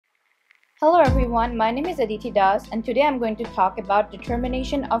Hello everyone, my name is Aditi Das and today I'm going to talk about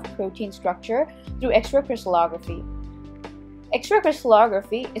determination of protein structure through Xray crystallography. Xray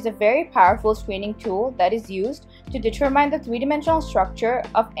crystallography is a very powerful screening tool that is used to determine the three-dimensional structure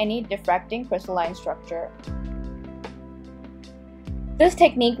of any diffracting crystalline structure. This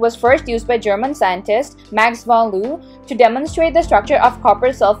technique was first used by German scientist Max von Loo to demonstrate the structure of copper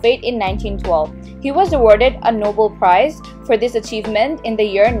sulfate in 1912. He was awarded a Nobel Prize for this achievement in the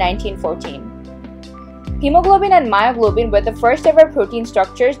year 1914. Hemoglobin and myoglobin were the first ever protein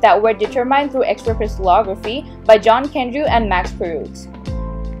structures that were determined through Xray crystallography by John Kendrew and Max Perutz.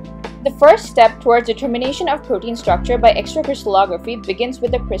 The first step towards determination of protein structure by Xray crystallography begins with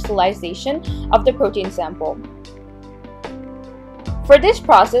the crystallization of the protein sample. For this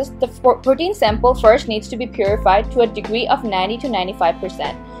process, the protein sample first needs to be purified to a degree of 90 to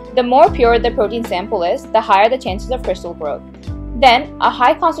 95%. The more pure the protein sample is, the higher the chances of crystal growth. Then, a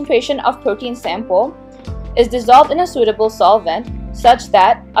high concentration of protein sample is dissolved in a suitable solvent such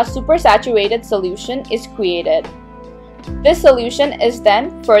that a supersaturated solution is created. This solution is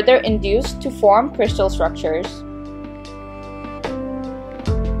then further induced to form crystal structures.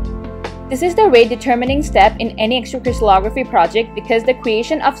 This is the rate-determining step in any Xray crystallography project because the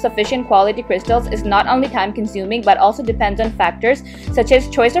creation of sufficient quality crystals is not only time-consuming but also depends on factors such as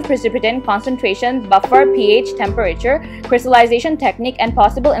choice of precipitant, concentration, buffer, pH, temperature, crystallization technique, and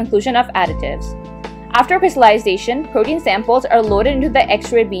possible inclusion of additives. After crystallization, protein samples are loaded into the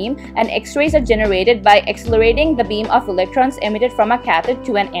X-ray beam and X-rays are generated by accelerating the beam of electrons emitted from a cathode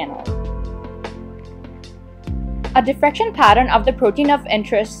to an anode. A diffraction pattern of the protein of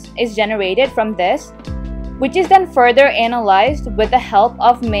interest is generated from this, which is then further analyzed with the help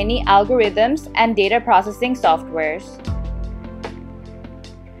of many algorithms and data processing softwares.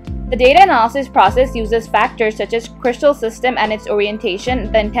 The data analysis process uses factors such as crystal system and its orientation,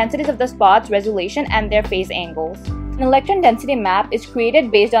 the intensities of the spots, resolution, and their phase angles. An electron density map is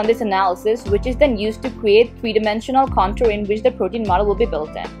created based on this analysis, which is then used to create three-dimensional contour in which the protein model will be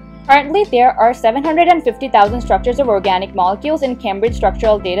built in. Currently, there are 750,000 structures of organic molecules in Cambridge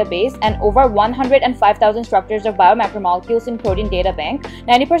Structural Database and over 105,000 structures of biomacromolecules in Protein Data Bank,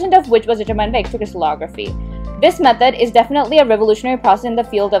 90% of which was determined by Xray crystallography. This method is definitely a revolutionary process in the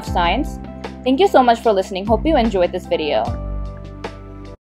field of science. Thank you so much for listening. Hope you enjoyed this video.